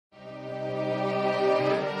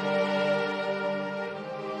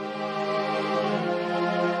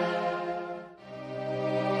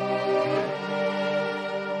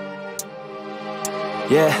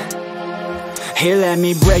Yeah. Here, let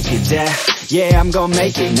me break it down. Yeah, I'm gon'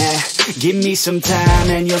 make it now. Give me some time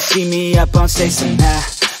and you'll see me up on stage somehow.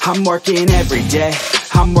 I'm working every day,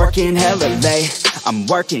 I'm working hella late. I'm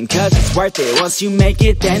working cause it's worth it. Once you make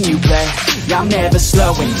it, then you play. I'm never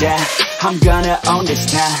slowing down, I'm gonna own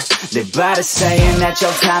this town. Live by the saying that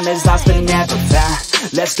your time is lost but never found.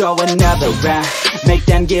 Let's go another round, make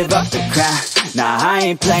them give up the crown. Nah, I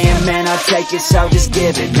ain't playing, man, I'll take it, so just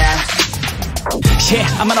give it now. Yeah,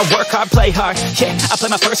 I'm gonna work hard, play hard. Yeah, I play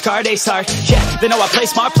my first card, ace hard. Yeah, they know I play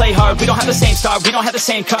smart, play hard. We don't have the same star, we don't have the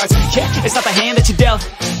same cards. Yeah, it's not the hand that you dealt.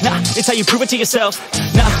 Nah, it's how you prove it to yourself.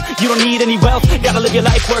 Nah, you don't need any wealth. Gotta live your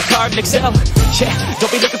life, work hard and excel. Yeah,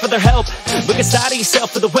 don't be looking for their help. Look inside of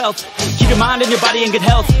yourself for the wealth. Keep your mind and your body in good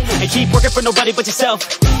health. And keep working for nobody but yourself.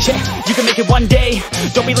 Yeah, you can make it one day.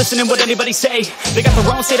 Don't be listening what anybody say. They got their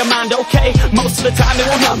own state of mind, okay. Most of the time they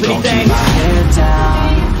won't help anything. Keep my head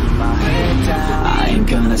down. I ain't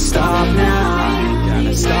gonna stop now.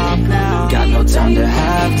 Got no time to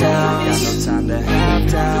have doubts. I'm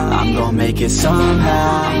gonna make it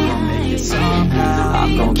somehow.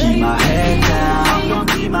 I'm gonna keep my head down.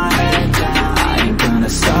 I ain't gonna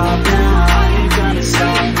stop now.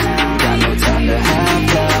 Got no time to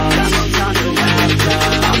have doubts.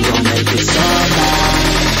 I'm gonna make it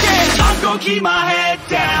somehow. Yeah, I'm gonna keep my head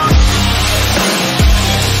down.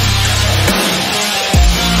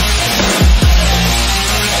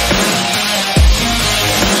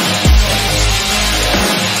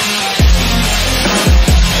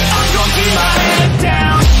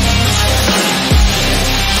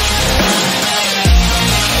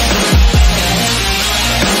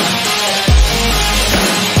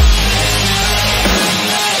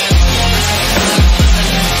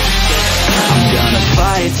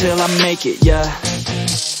 Till I make it, yeah.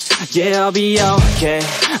 Yeah, I'll be okay.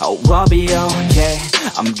 Oh, I'll be okay.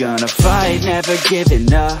 I'm gonna fight, never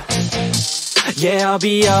giving up. Yeah, I'll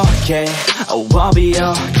be okay. Oh, I'll be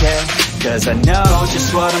okay. Cause I know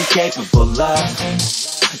just what I'm capable of.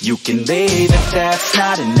 You can leave if that's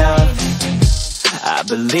not enough. I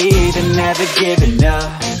believe in never giving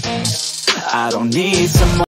up. I don't need someone